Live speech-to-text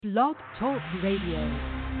Blog Talk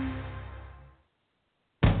Radio.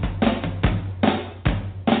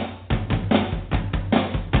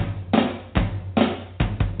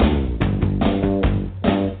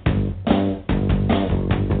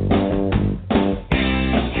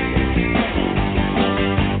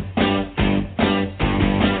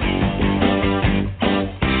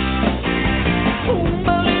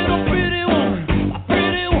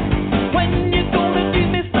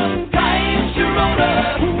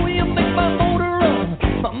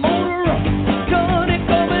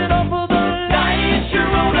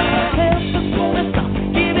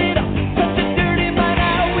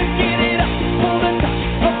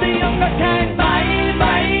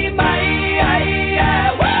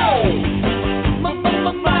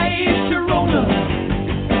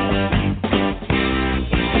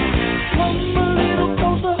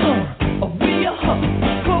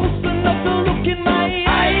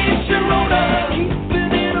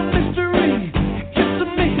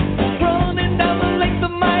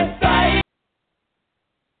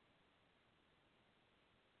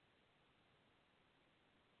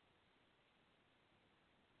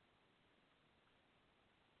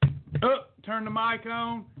 Turn the mic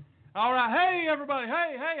on. All right. Hey, everybody.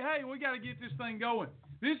 Hey. We got to get this thing going.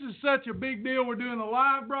 This is such a big deal. We're doing a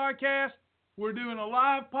live broadcast. We're doing a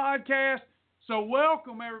live podcast. So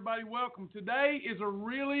welcome, everybody. Welcome. Today is a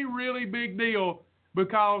really, really big deal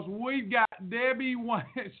because we've got Debbie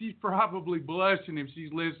Wayne. She's probably blushing if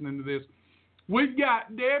she's listening to this. We've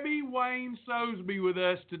got Debbie Wayne Sosebee with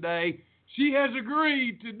us today. She has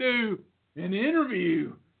agreed to do an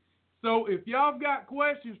interview. So if y'all got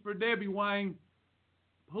questions for Debbie Wayne,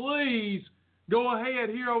 please go ahead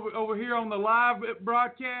here over here on the live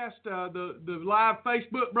broadcast, the live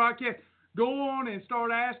Facebook broadcast. Go on and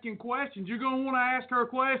start asking questions. You're going to want to ask her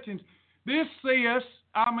questions. This sis,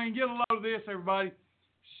 get a load of this, everybody.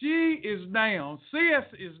 She is down. Sis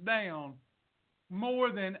is down more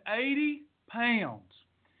than 80 pounds.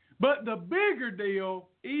 But the bigger deal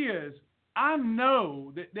is I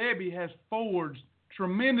know that Debbie has forged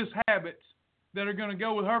tremendous habits that are going to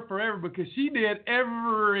go with her forever because she did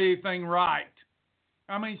everything right.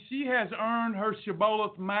 She has earned her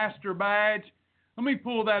Shibboleth Master Badge. Let me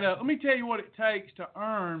pull that up. Let me tell you what it takes to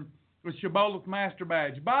earn the Shibboleth Master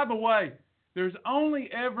Badge. By the way, there's only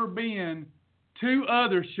ever been two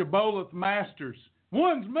other Shibboleth Masters.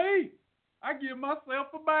 One's me. I give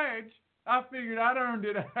myself a badge. I figured I'd earned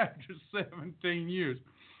it after 17 years.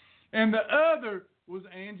 And the other was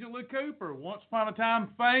Angela Cooper, once upon a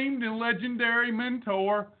time famed and legendary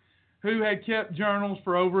mentor who had kept journals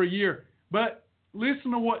for over a year. But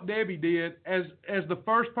listen to what Debbie did as the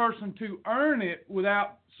first person to earn it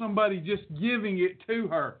without somebody just giving it to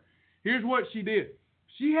her. Here's what she did.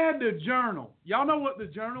 She had to journal. Y'all know what the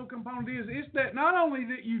journal component is? It's that not only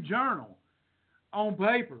that you journal on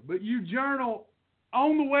paper, but you journal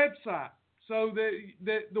on the website so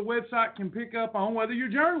that the website can pick up on whether you're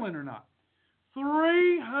journaling or not.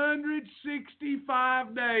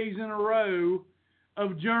 365 days in a row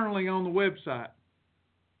of journaling on the website.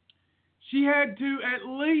 She had to at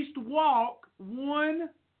least walk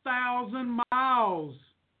 1,000 miles.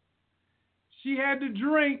 She had to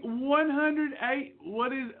drink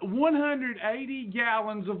 180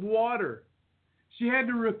 gallons of water. She had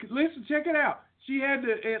to listen, check it out. She had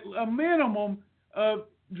to at a minimum of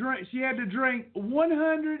drink. She had to drink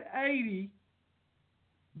 180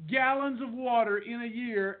 gallons of water in a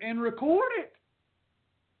year and record it.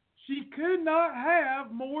 She could not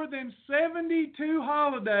have more than 72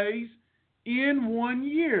 holidays in 1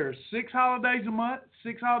 year. 6 holidays a month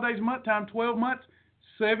times 12 months,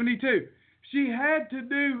 72. She had to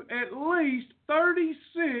do at least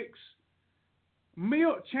 36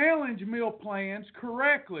 challenge meal plans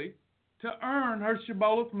correctly to earn her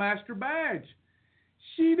Shibboleth Master Badge.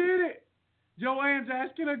 She did it. Joanne's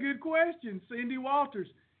asking a good question. Cindy Walters.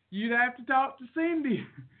 You'd have to talk to Cindy.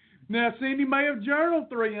 Now, Cindy may have journaled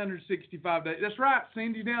 365 days. That's right.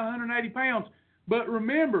 Cindy's down 180 pounds. But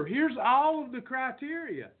remember, here's all of the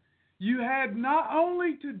criteria. You had not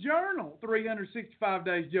only to journal 365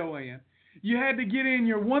 days, Joanne, you had to get in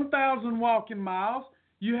your 1,000 walking miles.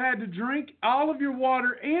 You had to drink all of your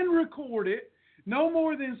water and record it. No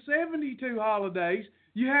more than 72 holidays.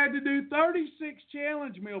 You had to do 36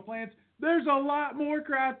 challenge meal plans. There's a lot more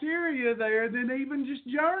criteria there than even just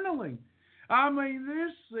journaling.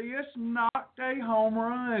 This sis knocked a home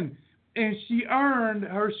run, and she earned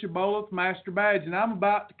her Shibboleth Master Badge, and I'm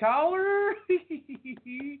about to call her.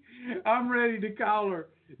 I'm ready to call her.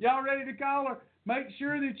 Y'all ready to call her? Make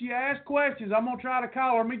sure that you ask questions. I'm going to try to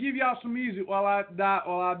call her. Let me give y'all some music while I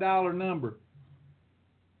dial her number.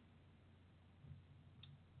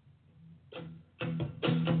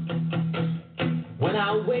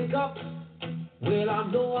 I wake up, well,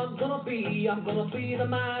 I know I'm gonna be the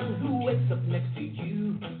man who wakes up next to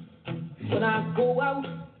you. When I go out,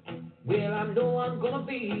 well, I know I'm gonna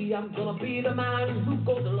be the man who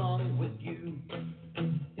goes along with you.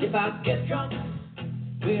 If I get drunk,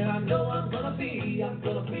 well, I know I'm gonna be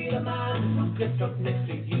the man who gets drunk next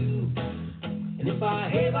to you. And if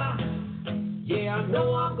I ever, yeah, I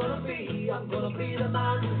know I'm gonna be the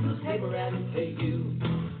man who's neighboring to you.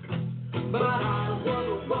 But I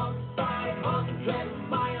will walk 500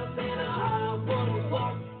 miles and I will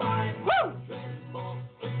walk 500 more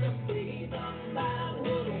to be the man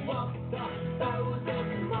who walks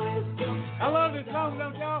 1,000 miles. I love this song,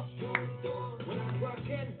 don't y'all?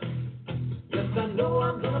 Yes, I know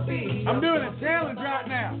I'm gonna be. I'm doing a challenge right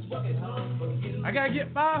now. I gotta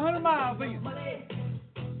get 500 miles in.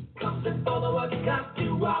 Comes and follow what you got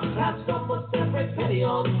to. I'll pass almost every penny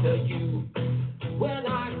on to you. When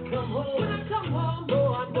I come home,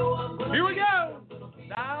 oh, I know I'm gonna. Here we go.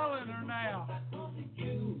 Dialing her now.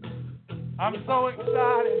 I'm so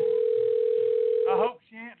excited. I hope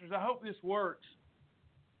she answers. I hope this works.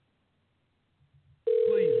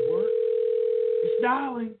 Please work. It's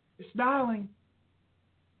dialing. It's dialing.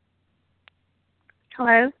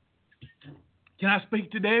 Hello. Can I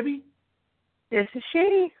speak to Debbie? This is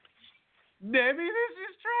she. Debbie, this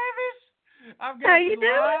is Travis. I've got How you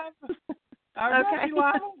doing? live. I've got Okay. you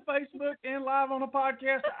live on Facebook and live on a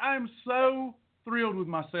podcast. I am so thrilled with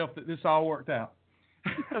myself that this all worked out.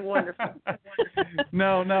 Wonderful.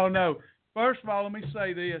 No. First of all, let me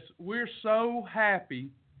say this. We're so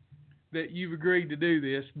happy that you've agreed to do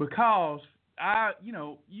this because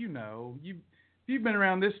you've been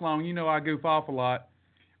around this long, you know I goof off a lot.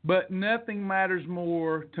 But nothing matters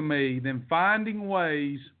more to me than finding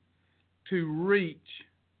ways to reach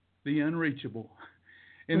the unreachable.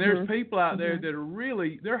 And there's people out there that are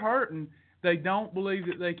really, they're hurting. They don't believe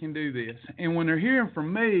that they can do this. And when they're hearing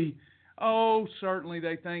from me, certainly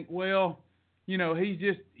they think, well, he's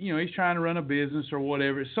just, he's trying to run a business or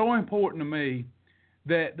whatever. It's so important to me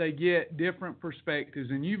that they get different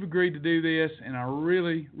perspectives. And you've agreed to do this, and I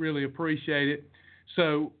really, really appreciate it.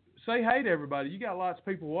 So say hey to everybody. You got lots of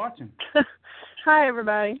people watching. Hi,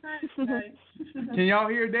 everybody. Can y'all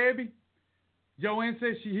hear Debbie? Joanne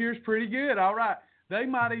says she hears pretty good. All right. They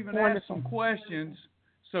might even ask some questions,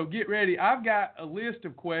 so get ready. I've got a list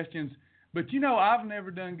of questions, but I've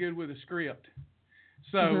never done good with a script.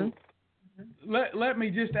 So let me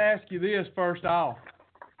just ask you this first off.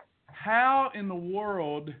 How in the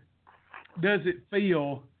world does it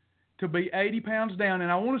feel to be 80 pounds down? And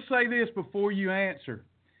I want to say this before you answer.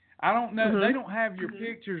 I don't know. They don't have your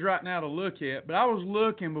pictures right now to look at, but I was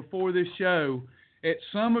looking before this show at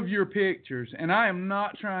some of your pictures, and I am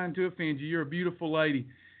not trying to offend you. You're a beautiful lady.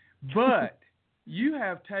 But you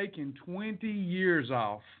have taken 20 years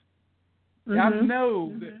off. I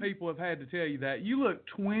know that people have had to tell you that. You look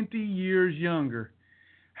 20 years younger.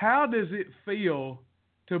 How does it feel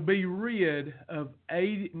to be rid of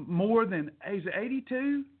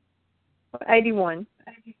 82? 81.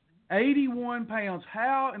 81 pounds.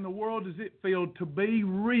 How in the world does it feel to be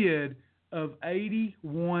rid of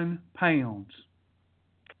 81 pounds?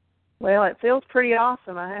 Well, it feels pretty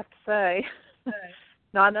awesome, I have to say.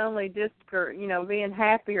 Not only just for, being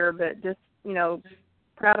happier, but just,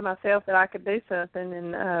 proud of myself that I could do something.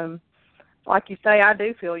 And like you say, I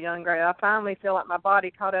do feel younger. I finally feel like my body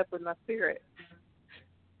caught up with my spirit.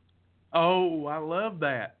 Oh, I love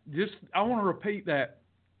that. I want to repeat that.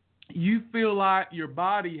 You feel like your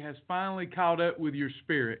body has finally caught up with your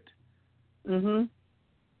spirit.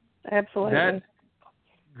 Absolutely. That's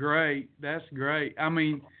great. That's great. I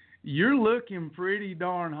mean, you're looking pretty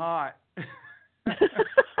darn hot.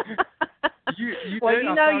 you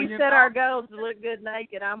set our goals to look good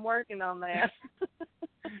naked. I'm working on that.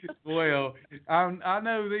 Well, I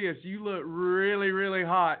know this. You look really, really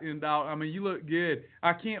hot in dog. I mean, you look good.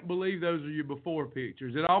 I can't believe those are your before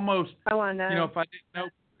pictures. It almost, I know.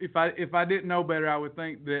 If I didn't know better, I would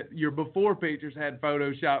think that your before pictures had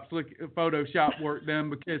Photoshop work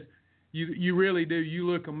done, because you really do. You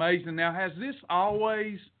look amazing. Now, has this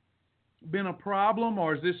always been a problem,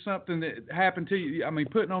 or is this something that happened to you? I mean,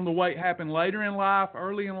 putting on the weight happened later in life,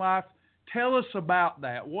 early in life. Tell us about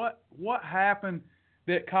that. What happened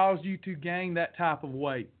that caused you to gain that type of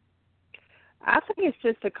weight? I think it's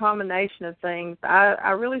just a combination of things.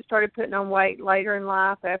 I really started putting on weight later in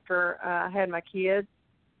life after I had my kids.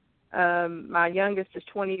 My youngest is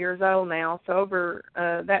 20 years old now, so over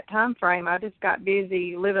that time frame, I just got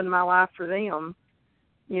busy living my life for them.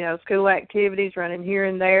 School activities, running here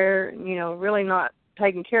and there, really not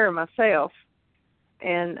taking care of myself.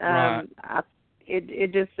 And right.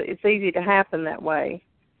 it's easy to happen that way.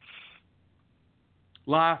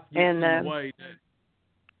 Life gets in the way.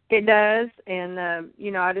 It does, and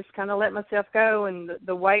I just kind of let myself go, and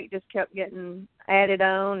the weight just kept getting added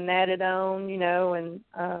on, and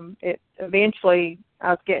it eventually I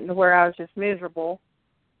was getting to where I was just miserable.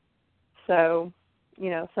 So,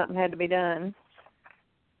 something had to be done.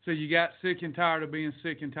 So you got sick and tired of being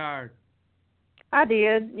sick and tired? I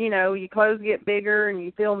did. Your clothes get bigger and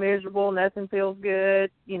you feel miserable. Nothing feels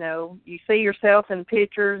good. You see yourself in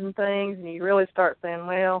pictures and things, and you really start saying,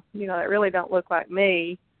 well, that really don't look like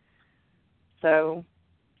me. So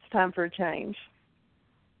it's time for a change.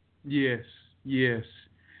 Yes.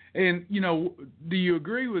 And, do you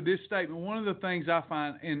agree with this statement? One of the things I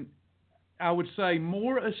find, and I would say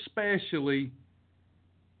more especially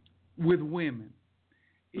with women,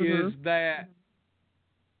 is that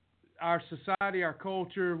our society, our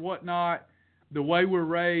culture, whatnot, the way we're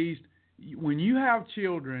raised, when you have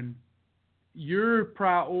children, your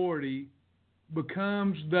priority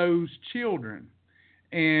becomes those children.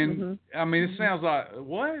 And I mean, it sounds like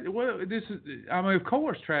what this is. I mean, of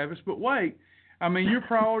course, Travis, but wait. I mean, your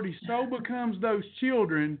priority so becomes those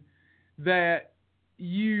children that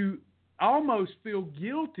you almost feel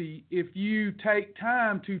guilty if you take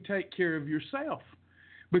time to take care of yourself,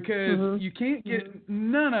 because you can't get.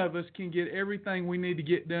 None of us can get everything we need to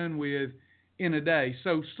get done with in a day.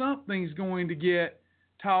 So something's going to get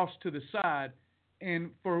tossed to the side.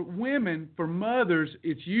 And for women, for mothers,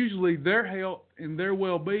 it's usually their health and their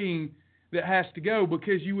well-being that has to go,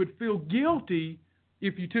 because you would feel guilty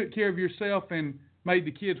if you took care of yourself and made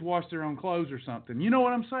the kids wash their own clothes or something. You know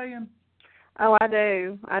what I'm saying? Oh, I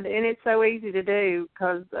do. And it's so easy to do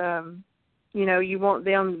because, you want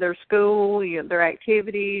them, their school, their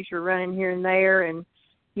activities, you're running here and there, and,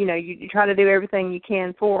 you try to do everything you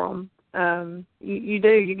can for them.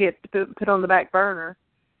 You get put on the back burner.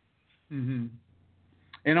 Mm-hmm.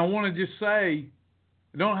 And I want to just say,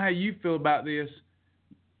 I don't know how you feel about this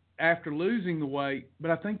after losing the weight,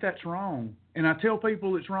 but I think that's wrong. And I tell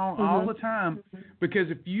people it's wrong all the time,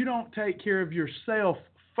 because if you don't take care of yourself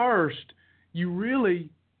first, you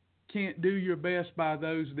really can't do your best by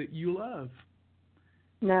those that you love.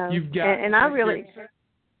 No. You've got and I really,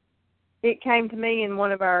 it came to me in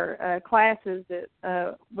one of our classes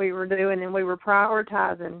that we were doing, and we were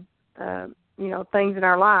prioritizing, things in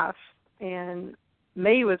our life. And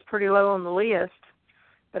me was pretty low on the list,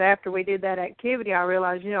 but after we did that activity, I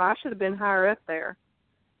realized, I should have been higher up there.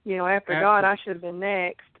 After God, I should have been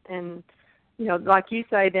next. And, like you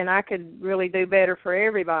say, then I could really do better for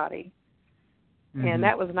everybody. And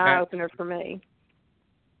that was an eye-opener for me.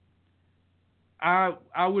 I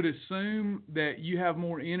would assume that you have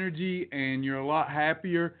more energy and you're a lot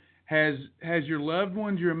happier. Has your loved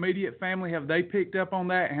ones, your immediate family, have they picked up on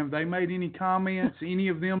that? Have they made any comments? Any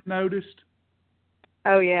of them noticed?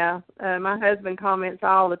 Oh, yeah. My husband comments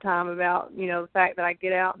all the time about, the fact that I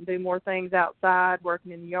get out and do more things outside,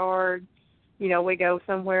 working in the yard. We go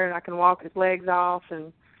somewhere and I can walk his legs off,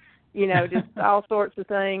 and, just all sorts of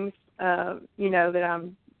things, that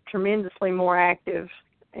I'm tremendously more active.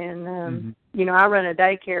 And, I run a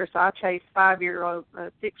daycare, so I chase 5-year-old,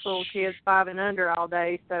 6-year-old kids, 5 and under all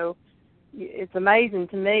day. So it's amazing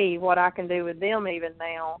to me what I can do with them even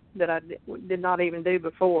now that I did not even do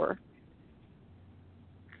before.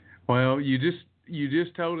 Well, you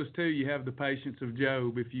just told us too. You have the patience of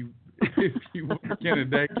Job if you work in a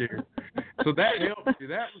daycare. So that helps you.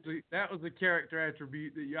 That was a character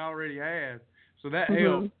attribute that you already had. So that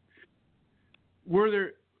helped. Were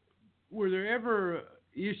there ever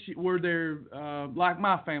issues? Were there like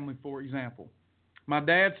my family, for example? My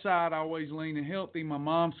dad's side always lean and healthy. My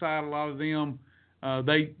mom's side, a lot of them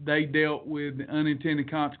they dealt with the unintended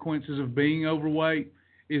consequences of being overweight.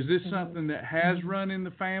 Is this something that has run in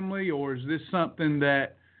the family, or is this something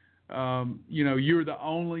that, you're the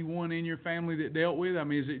only one in your family that dealt with? I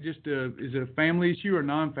mean, is it a family issue or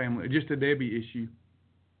non-family, or just a Debbie issue?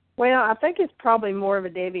 Well, I think it's probably more of a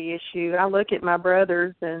Debbie issue. I look at my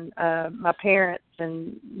brothers and my parents,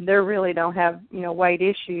 and they really don't have, weight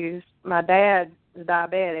issues. My dad is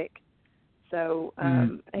diabetic, so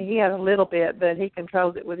he had a little bit, but he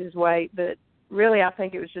controls it with his weight. But really, I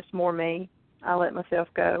think it was just more me. I let myself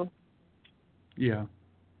go. Yeah.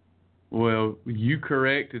 Well, you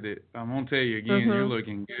corrected it. I'm going to tell you again, you're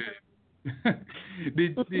looking good.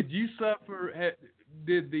 Did you suffer,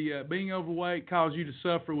 did the being overweight cause you to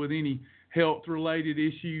suffer with any health-related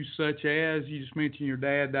issues, such as, you just mentioned your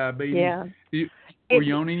dad, diabetes? Yeah. Were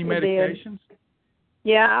you on any medications?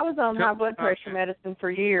 Yeah, I was on high blood pressure medicine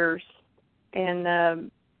for years.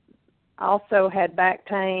 And also had back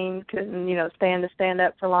pain, couldn't, stand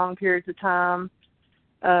up for long periods of time.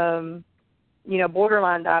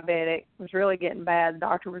 Borderline diabetic, was really getting bad. The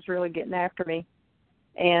doctor was really getting after me.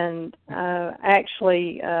 And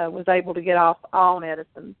actually was able to get off all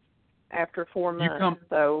medicines after 4 months.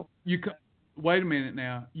 Wait a minute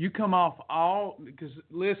now. You come off all, because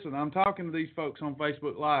listen, I'm talking to these folks on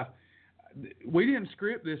Facebook Live. We didn't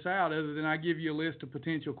script this out other than I give you a list of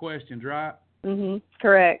potential questions, right? Mm-hmm.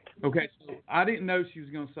 Correct. Okay, so I didn't know she was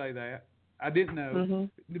going to say that. I didn't know.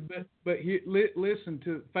 Mm-hmm. But listen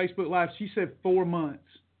to Facebook Live. She said 4 months.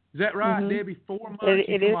 Is that right, mm-hmm. Debbie? 4 months.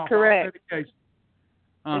 It is correct. It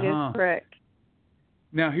is correct.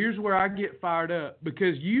 Now, here's where I get fired up,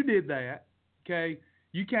 because you did that, okay?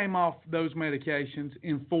 You came off those medications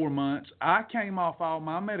in 4 months. I came off all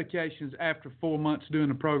my medications after 4 months doing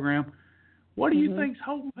the program. What do you think's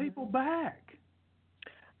holding people back?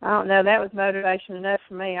 I don't know. That was motivation enough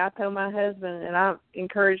for me. I told my husband, and I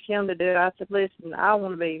encouraged him to do it. I said, listen, I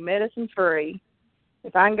want to be medicine-free.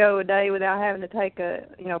 If I can go a day without having to take a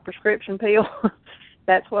prescription pill,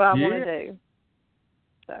 that's what I want to do.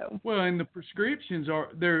 So. Well, and the prescriptions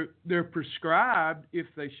they're prescribed, if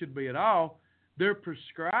they should be at all, they're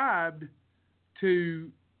prescribed to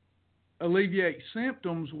alleviate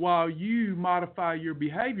symptoms while you modify your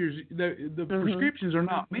behaviors. The prescriptions are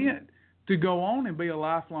not meant to go on and be a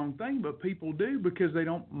lifelong thing, but people do because they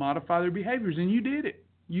don't modify their behaviors. And you did it.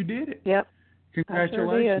 You did it. Yep.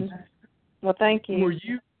 Congratulations. I sure did. Well, thank you.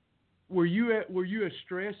 Were you a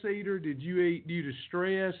stress eater? Did you eat due to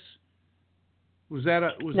stress? Was that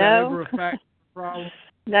ever a factor problem?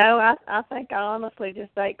 No, I think I honestly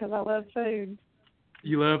just ate because I love food.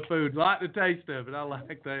 You love food. Like the taste of it. I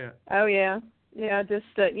like that. Oh, yeah. Yeah, just,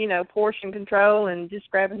 portion control and just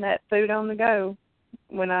grabbing that food on the go.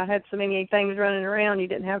 When I had so many things running around, you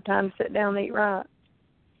didn't have time to sit down and eat right.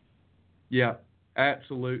 Yeah,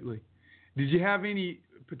 absolutely. Did you have any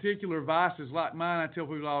particular vices like mine? I tell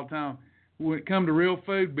people all the time, when it comes to real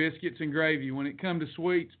food, biscuits and gravy. When it comes to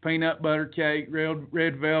sweets, peanut butter cake,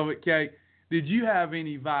 red velvet cake. Did you have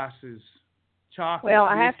any vices? Chocolate, well,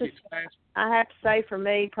 biscuits, I have to say, for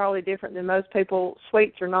me, probably different than most people,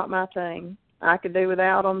 sweets are not my thing. I could do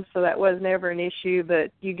without them, so that was never an issue.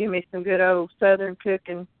 But you give me some good old Southern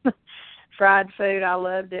cooking, fried food, I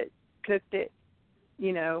loved it, cooked it.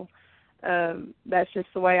 That's just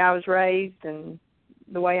the way I was raised and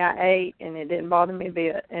the way I ate, and it didn't bother me a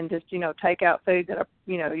bit. And just, take out food that,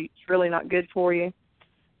 it's really not good for you.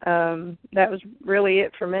 That was really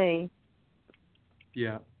it for me.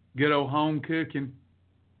 Yeah. Good old home cooking.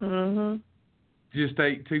 Mm-hmm. Just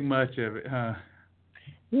ate too much of it, huh?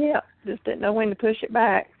 Yeah, just didn't know when to push it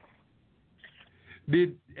back.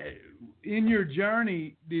 In your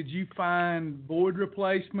journey, did you find void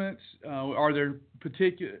replacements? Are there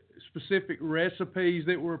specific recipes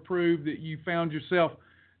that were approved that you found yourself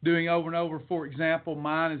doing over and over? For example,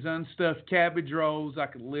 mine is unstuffed cabbage rolls. I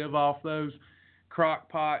could live off those. Crock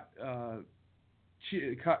pot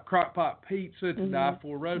pizza to die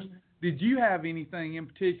for roast. Did you have anything in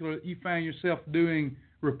particular that you found yourself doing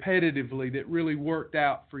repetitively that really worked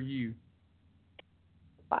out for you?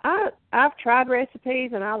 I've tried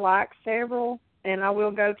recipes, and I like several, and I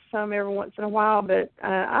will go to some every once in a while, but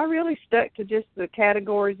I really stuck to just the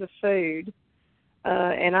categories of food.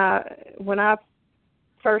 When I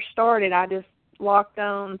first started, I just locked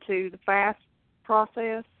on to the fast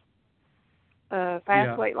process,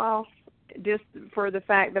 weight loss, just for the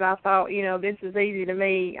fact that I thought, this is easy to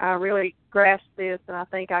me. I really grasped this, and I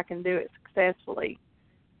think I can do it successfully.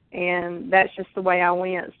 And that's just the way I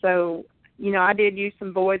went. So, I did use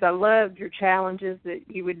some voids. I loved your challenges that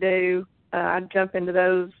you would do. I'd jump into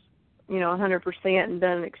those, 100% and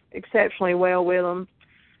done exceptionally well with them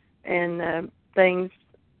and things,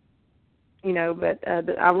 but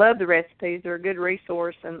I love the recipes. They're a good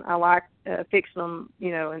resource, and I like fixing them,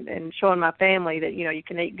 and showing my family that, you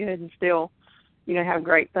can eat good and still, have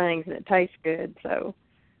great things, and it tastes good. So,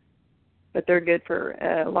 but they're good for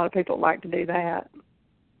a lot of people that like to do that.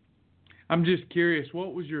 I'm just curious,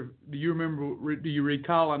 do you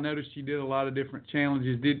recall, I noticed you did a lot of different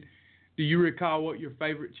challenges. Do you recall what your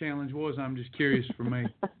favorite challenge was? I'm just curious for me.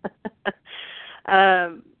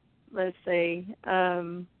 Let's see.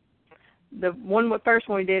 The first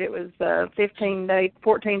one we did, it was a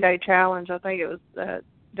 14-day challenge. I think it was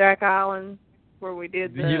Jack Island where we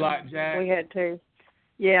did you like Jack? We had two.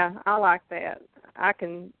 Yeah, I like that. I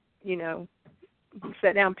can,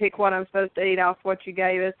 sit down and pick what I'm supposed to eat off what you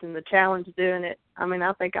gave us, and the challenge of doing it. I mean,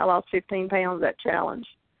 I think I lost 15 pounds that challenge.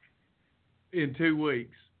 In 2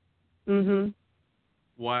 weeks? Mm-hmm.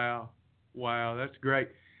 Wow, that's great.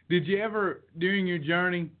 Did you ever, during your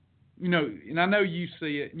journey, and I know you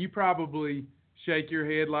see it, and you probably shake your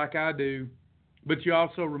head like I do, but you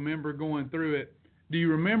also remember going through it. Do you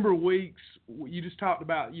remember weeks? You just talked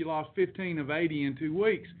about you lost 15 of 80 in 2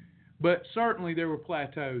 weeks, but certainly there were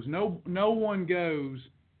plateaus. No one goes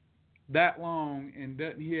that long and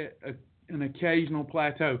doesn't hit an occasional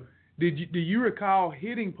plateau. Do you recall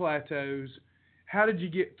hitting plateaus? How did you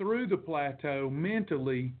get through the plateau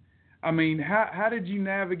mentally? I mean, how did you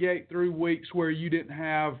navigate through weeks where you didn't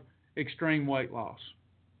have extreme weight loss?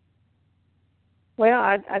 Well,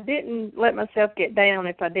 I didn't let myself get down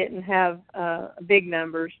if I didn't have big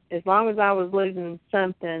numbers. As long as I was losing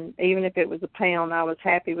something, even if it was a pound, I was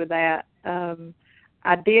happy with that.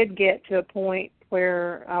 I did get to a point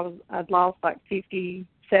where I'd lost like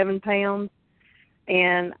 57 pounds,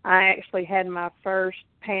 and I actually had my first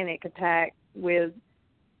panic attack it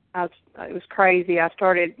was crazy. I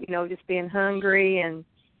started, just being hungry and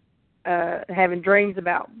having dreams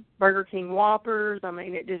about Burger King Whoppers. I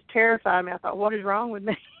mean, it just terrified me. I thought, what is wrong with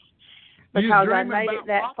me? Because I made it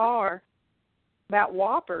that far. About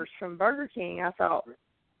Whoppers from Burger King. I thought,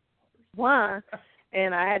 why?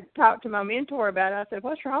 And I had talked to my mentor about it. I said,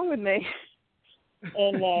 what's wrong with me?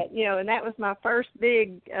 And, and that was my first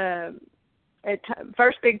big time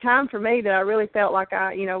for me that I really felt like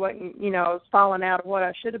I was falling out of what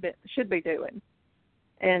I should be doing.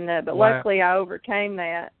 And but wow. Luckily I overcame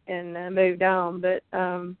that and moved on. But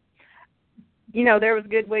there was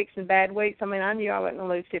good weeks and bad weeks. I mean, I knew I wasn't going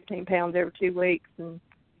to lose 15 pounds every 2 weeks, and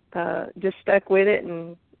just stuck with it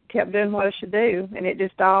and kept doing what I should do, and it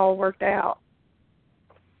just all worked out.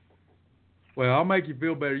 Well, I'll make you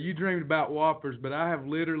feel better. You dreamed about Whoppers, but I have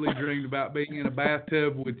literally dreamed about being in a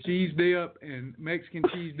bathtub with cheese dip and Mexican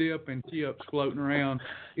cheese dip and chips floating around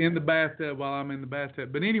in the bathtub while I'm in the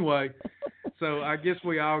bathtub. But anyway, so I guess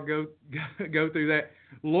we all go through that.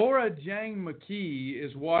 Laura Jane McKee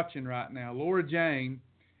is watching right now. Laura Jane,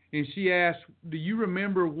 and she asked, do you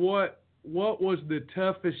remember what was the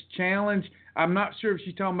toughest challenge? I'm not sure if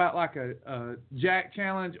she's talking about like a Jack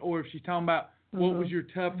challenge or if she's talking about what was your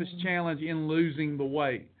toughest challenge in losing the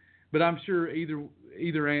weight? But I'm sure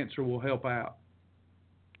either answer will help out.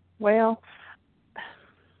 Well,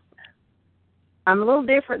 I'm a little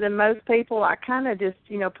different than most people. I kind of just,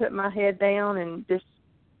 put my head down and just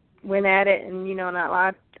went at it. And, and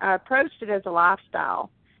I approached it as a lifestyle.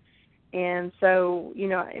 And so,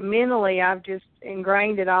 mentally I've just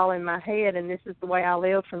ingrained it all in my head, and this is the way I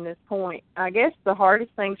live from this point. I guess the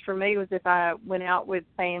hardest things for me was if I went out with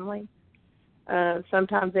family.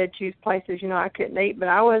 Sometimes they'd choose places, I couldn't eat, but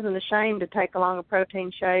I wasn't ashamed to take along a protein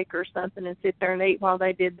shake or something and sit there and eat while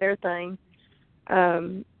they did their thing.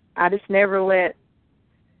 I just never let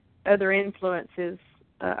other influences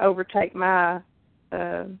overtake my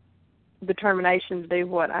determination to do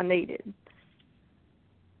what I needed.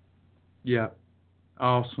 Yeah.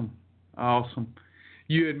 Awesome.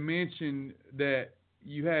 You had mentioned that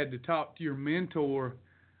you had to talk to your mentor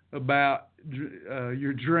about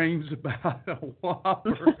your dreams about a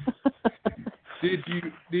Whopper.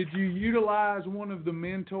 Did you utilize one of the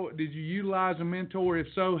mentor? Did you utilize a mentor? If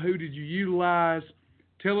so, who did you utilize?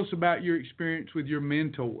 Tell us about your experience with your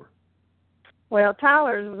mentor. Well,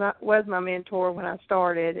 Tyler was my mentor when I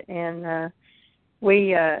started, and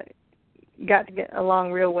we got to get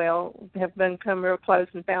along real well, have become real close,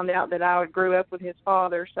 and found out that I grew up with his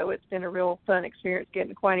father, so it's been a real fun experience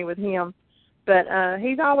getting acquainted with him. But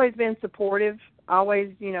he's always been supportive,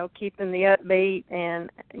 always, keeping the upbeat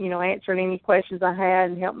and, answering any questions I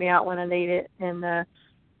had and helped me out when I need it. And,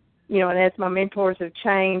 and as my mentors have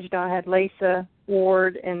changed, I had Lisa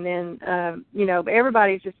Ward, and then,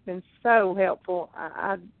 everybody's just been so helpful.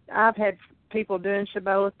 I've had people doing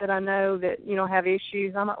Shibboleth that I know that, have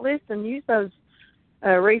issues. I'm like, listen, use those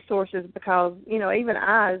resources because, even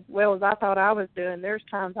I, as well as I thought I was doing, there's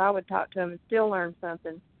times I would talk to them and still learn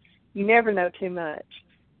something. You never know too much,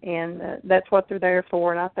 and that's what they're there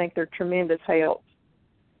for, and I think they're tremendous help.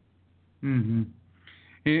 Mm-hmm.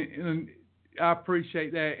 And I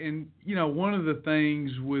appreciate that. And, one of the things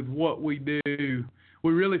with what we do,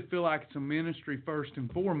 we really feel like it's a ministry first and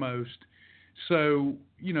foremost. So,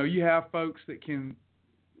 you have folks that can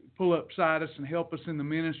pull up beside us and help us in the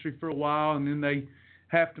ministry for a while, and then they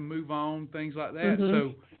have to move on, things like that. Mm-hmm.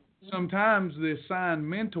 So sometimes the assigned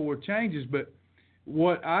mentor changes, but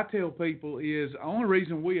what I tell people is the only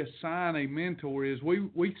reason we assign a mentor is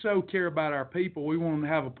we so care about our people. We want them to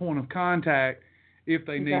have a point of contact if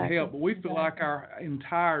they need help. But we feel like our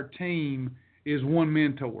entire team is one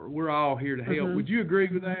mentor. We're all here to help. Mm-hmm. Would you agree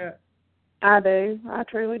with that? I do. I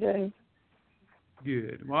truly do.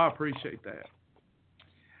 Good. Well, I appreciate that.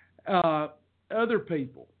 Other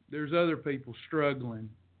people. There's other people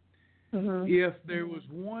struggling. if there was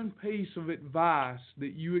one piece of advice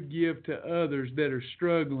that you would give to others that are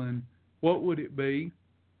struggling, what would it be?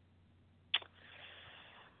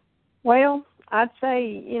 Well, I'd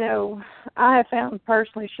say, I have found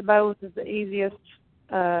personally Shibboleth is the easiest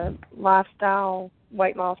lifestyle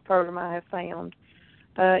weight loss program I have found.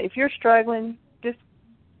 If you're struggling, just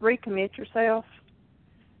recommit yourself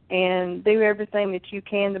and do everything that you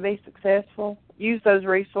can to be successful. Use those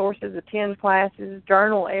resources, attend classes,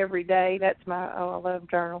 journal every day. That's I love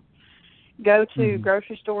journal. Go to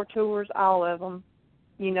grocery store tours, all of them.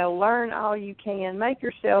 Learn all you can. Make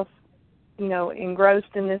yourself,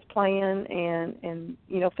 engrossed in this plan and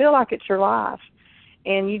feel like it's your life.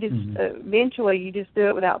 And you just, eventually you just do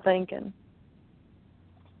it without thinking.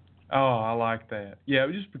 Oh, I like that. Yeah,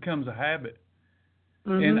 it just becomes a habit.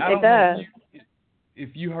 And I don't know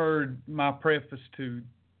if you heard my preface to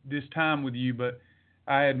this time with you, but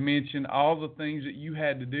I had mentioned all the things that you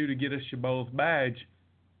had to do to get a Shibboleth badge.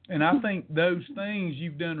 And I think those things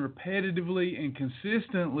you've done repetitively and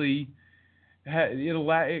consistently,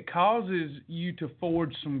 it causes you to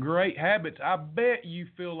forge some great habits. I bet you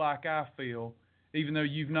feel like I feel, even though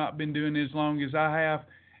you've not been doing it as long as I have.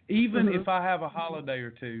 Even if I have a holiday or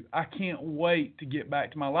two, I can't wait to get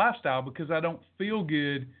back to my lifestyle because I don't feel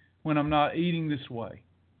good when I'm not eating this way.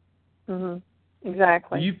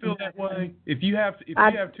 Exactly. Do you feel that way? If you have 2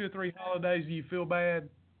 or 3 holidays, do you feel bad?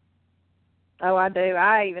 Oh, I do.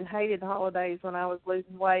 I even hated the holidays when I was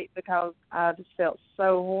losing weight because I just felt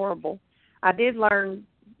so horrible. I did learn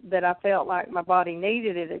that I felt like my body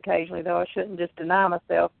needed it occasionally, though I shouldn't just deny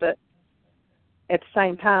myself. But at the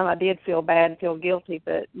same time, I did feel bad and feel guilty.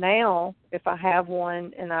 But now, if I have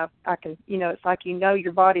one and I can, it's like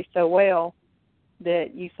your body so well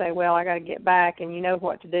that you say, well, I got to get back, and you know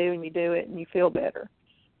what to do, and you do it, and you feel better.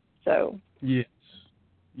 So.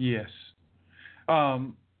 Yes.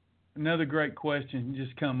 Another great question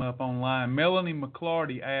just come up online. Melanie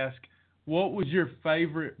McClarty asked, what was your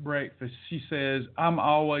favorite breakfast? She says, I'm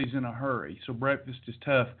always in a hurry, so breakfast is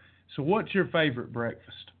tough. So what's your favorite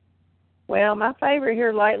breakfast? Well, my favorite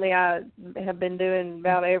here lately, I have been doing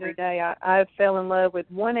about every day. I fell in love with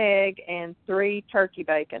 1 egg and 3 turkey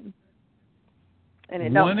bacon. And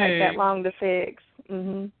it don't take that long to fix.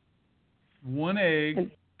 1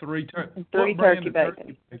 egg, 3 turkey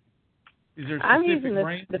bacon. Is there a specific I'm using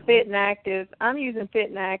brand? the Fit and Active. I'm using Fit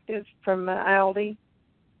and Active from Aldi.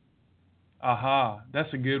 Aha,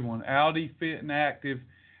 that's a good one. Aldi, Fit and Active.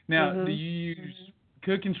 Now, do you use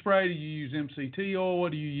cooking spray? Do you use MCT oil?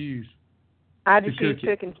 What do you use? I just use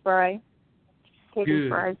cooking spray. Cooking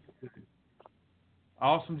spray.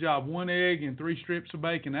 Awesome job. 1 egg and 3 strips of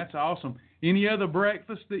bacon. That's awesome. Any other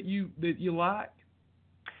breakfast that you like?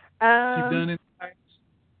 You've done in the past?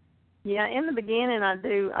 Yeah, in the beginning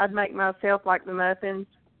I'd make myself like the muffins,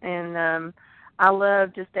 and I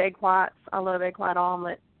love just egg whites. I love egg white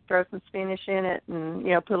omelet. Throw some spinach in it, and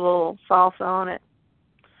put a little sauce on it.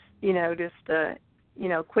 Just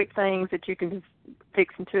quick things that you can just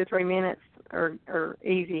fix in 2 or 3 minutes are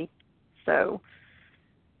easy. So.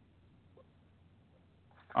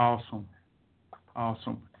 Awesome.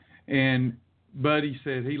 And Buddy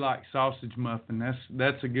said he likes sausage muffin.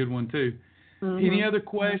 That's a good one too. Any other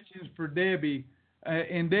questions for Debbie?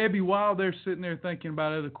 And Debbie, while they're sitting there thinking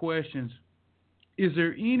about other questions, is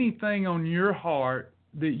there anything on your heart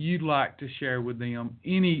that you'd like to share with them?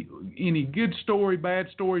 Any good story, bad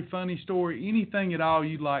story, funny story, anything at all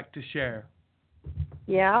you'd like to share?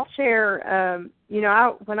 Yeah, I'll share.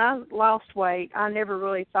 When I lost weight, I never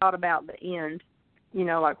really thought about the end.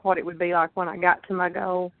 Like what it would be like when I got to my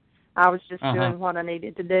goal. I was just doing what I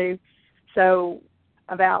needed to do. So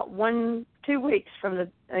about 2 weeks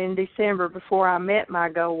in December before I met my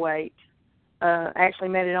goal weight, actually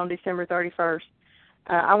met it on December 31st,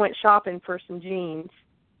 I went shopping for some jeans.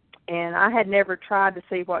 And I had never tried to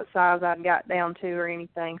see what size I'd got down to or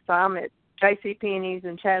anything. So I'm at JCPenney's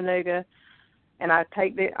in Chattanooga, and I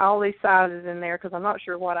take all these sizes in there because I'm not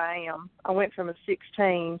sure what I am. I went from a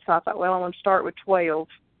 16, so I thought, well, I'm going to start with 12.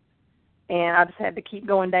 And I just had to keep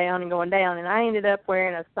going down, and I ended up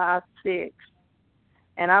wearing a size 6.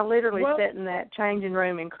 And I literally sat in that changing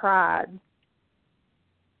room and cried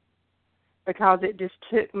because it just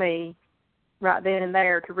took me right then and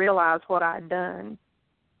there to realize what I'd done.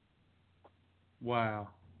 Wow.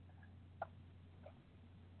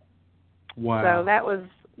 So that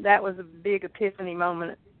was a big epiphany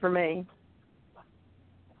moment for me.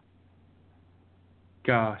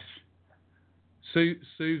 Gosh.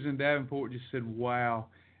 Susan Davenport just said, wow.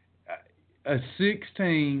 A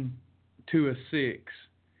 16 to a 6.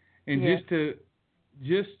 And yes.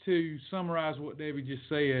 just to summarize what Debbie just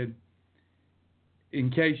said, in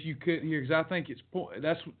case you couldn't hear, because I think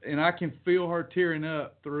and I can feel her tearing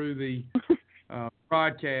up through the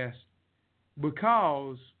broadcast,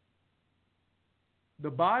 because the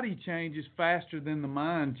body changes faster than the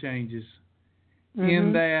mind changes.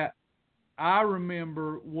 In that, I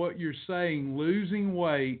remember what you're saying, losing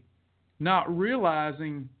weight, not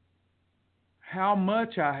realizing how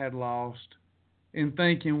much I had lost, and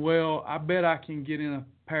thinking, well, I bet I can get in a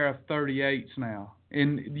pair of 38s now.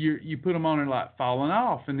 And you put them on and like falling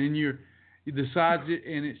off, and then you decide it,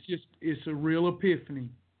 and it's a real epiphany,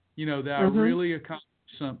 that I really accomplished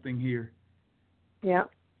something here. Yeah.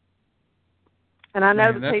 And I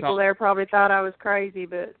know the people there probably thought I was crazy,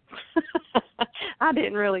 but I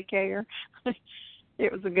didn't really care.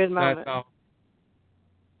 It was a good moment. That's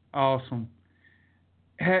awesome.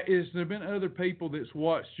 Has there been other people that's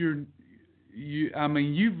watched you've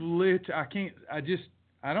lit,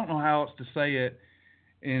 I don't know how else to say it,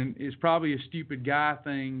 and it's probably a stupid guy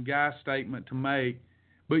statement to make,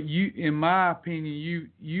 but you, in my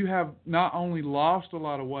opinion, you have not only lost a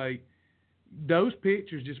lot of weight, those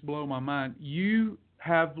pictures just blow my mind. You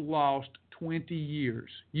have lost 20 years.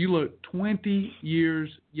 You look 20 years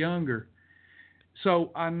younger.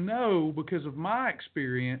 So I know, because of my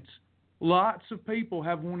experience, lots of people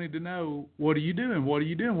have wanted to know, what are you doing? What are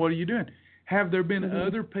you doing? What are you doing? Have there been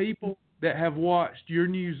other people that have watched your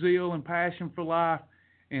new zeal and passion for life,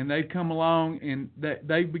 and they've come along and that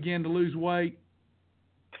they begin to lose weight?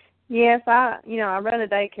 Yes, I run a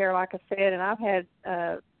daycare, like I said, and I've had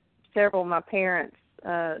several of my parents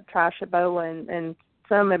try Shibboleth, and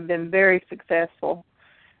some have been very successful.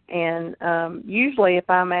 And usually if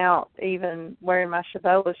I'm out even wearing my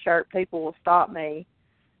Shibboleth shirt, people will stop me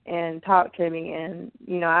and talk to me. And,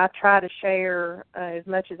 I try to share as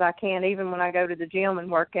much as I can, even when I go to the gym and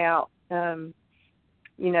work out.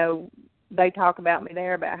 They talk about me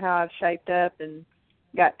there, about how I've shaped up and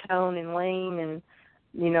got tone and lean, and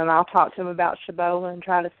and I'll talk to them about Shibboleth and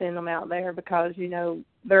try to send them out there, because,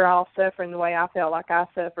 they're all suffering the way I felt like I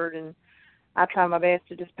suffered, and I try my best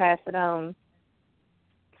to just pass it on.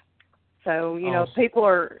 So, awesome. People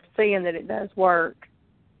are seeing that it does work.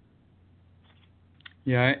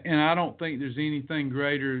 Yeah, and I don't think there's anything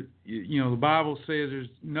greater. The Bible says there's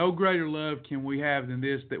no greater love can we have than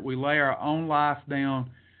this, that we lay our own life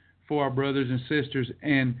down for our brothers and sisters.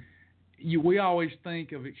 And we always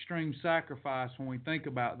think of extreme sacrifice when we think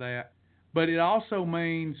about that, but it also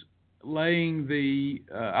means laying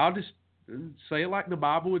I'll just say it like the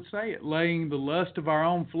Bible would say it, laying the lust of our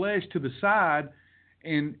own flesh to the side,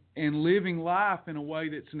 and living life in a way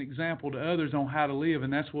that's an example to others on how to live,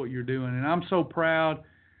 and that's what you're doing. And I'm so proud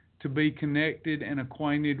to be connected and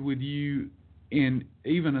acquainted with you in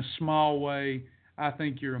even a small way. I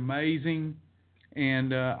think you're amazing,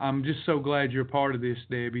 and I'm just so glad you're a part of this,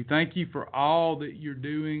 Debbie. Thank you for all that you're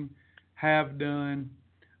doing, have done,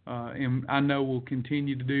 and I know will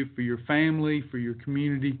continue to do for your family, for your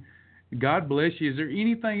community. God bless you. Is there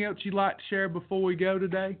anything else you'd like to share before we go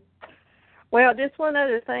today? Well, just one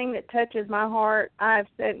other thing that touches my heart. I've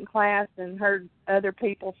sat in class and heard other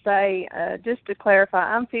people say, just to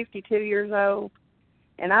clarify, I'm 52 years old,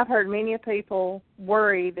 and I've heard many people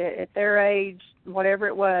worry that at their age, whatever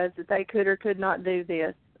it was, that they could or could not do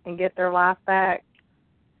this and get their life back.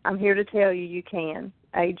 I'm here to tell you, you can.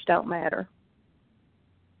 Age don't matter.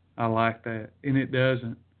 I like that, and it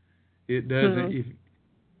doesn't. It doesn't.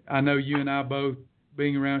 I know you and I both,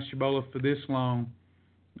 being around Shibboleth for this long,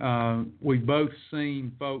 we've both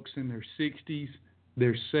seen folks in their 60s,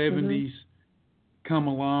 their 70s come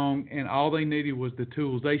along, and all they needed was the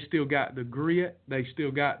tools. They still got the grit. They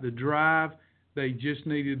still got the drive. They just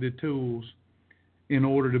needed the tools in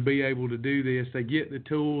order to be able to do this. They get the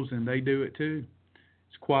tools, and they do it too.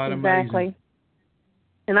 It's quite amazing. Exactly.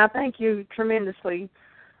 And I thank you tremendously,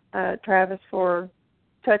 Travis, for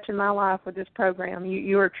touching my life with this program.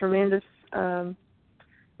 You're a tremendous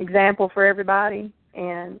example for everybody,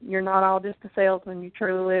 and you're not all just a salesman. You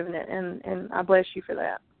truly live in it, and I bless you for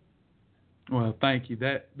that. Well, thank you.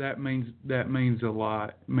 That means a lot.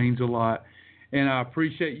 It means a lot, and I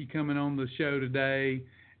appreciate you coming on the show today.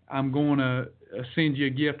 I'm going to send you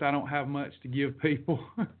a gift. I don't have much to give people,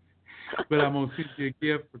 but I'm going to send you a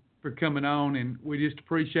gift for coming on, and we just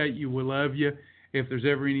appreciate you. We love you. If there's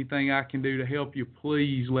ever anything I can do to help you,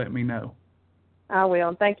 please let me know. I will,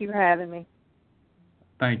 and thank you for having me.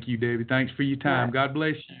 Thank you, Debbie. Thanks for your time. Right. God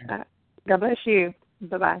bless you. God bless you.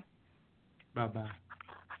 Bye-bye. Bye-bye.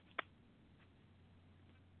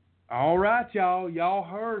 All right, y'all. Y'all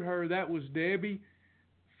heard her. That was Debbie.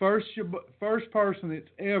 First person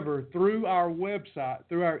that's ever, through our website,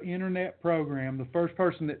 through our internet program, the first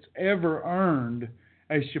person that's ever earned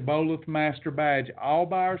a Shibboleth Master Badge all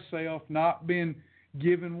by herself, not been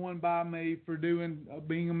given one by me for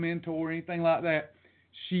being a mentor or anything like that.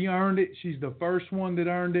 She earned it. She's the first one that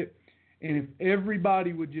earned it. And if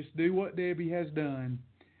everybody would just do what Debbie has done,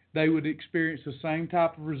 they would experience the same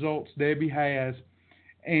type of results Debbie has.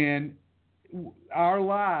 And our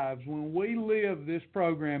lives, when we live this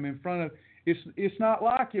program in front of, it's not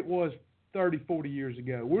like it was 30, 40 years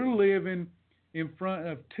ago. We're living in front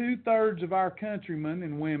of 2/3 of our countrymen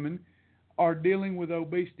and women are dealing with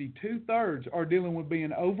obesity. 2/3 are dealing with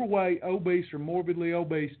being overweight, obese, or morbidly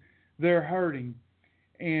obese. They're hurting.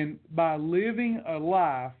 And by living a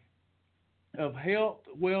life of health,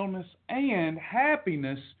 wellness, and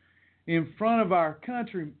happiness in front of our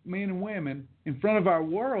country, men and women, in front of our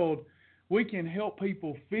world, we can help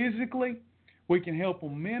people physically, we can help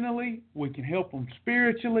them mentally, we can help them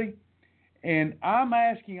spiritually. And I'm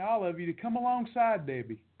asking all of you to come alongside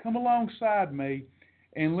Debbie, come alongside me,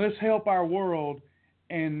 and let's help our world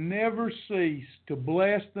and never cease to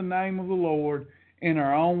bless the name of the Lord in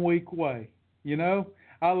our own weak way. You know,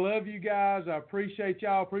 I love you guys. I appreciate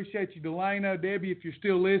y'all. I appreciate you, Delana. Debbie, if you're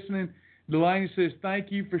still listening, Delana says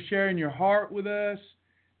thank you for sharing your heart with us.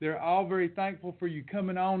 They're all very thankful for you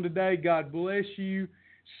coming on today. God bless you.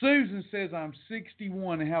 Susan says I'm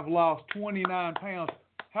 61 and have lost 29 pounds.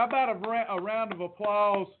 How about a round of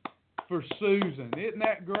applause for Susan? Isn't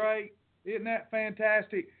that great? Isn't that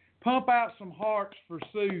fantastic? Pump out some hearts for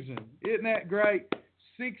Susan. Isn't that great?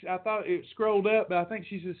 I thought it scrolled up, but I think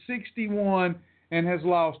she says 61 and has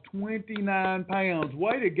lost 29 pounds.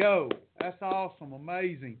 Way to go. That's awesome.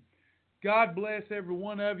 Amazing. God bless every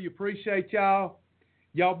one of you. Appreciate y'all.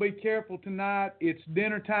 Y'all be careful tonight. It's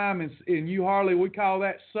dinner time in you, Harley. We call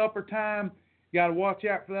that supper time. You got to watch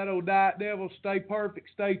out for that old diet devil. Stay perfect.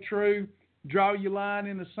 Stay true. Draw your line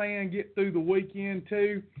in the sand. Get through the weekend,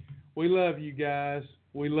 too. We love you guys.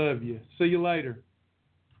 We love you. See you later.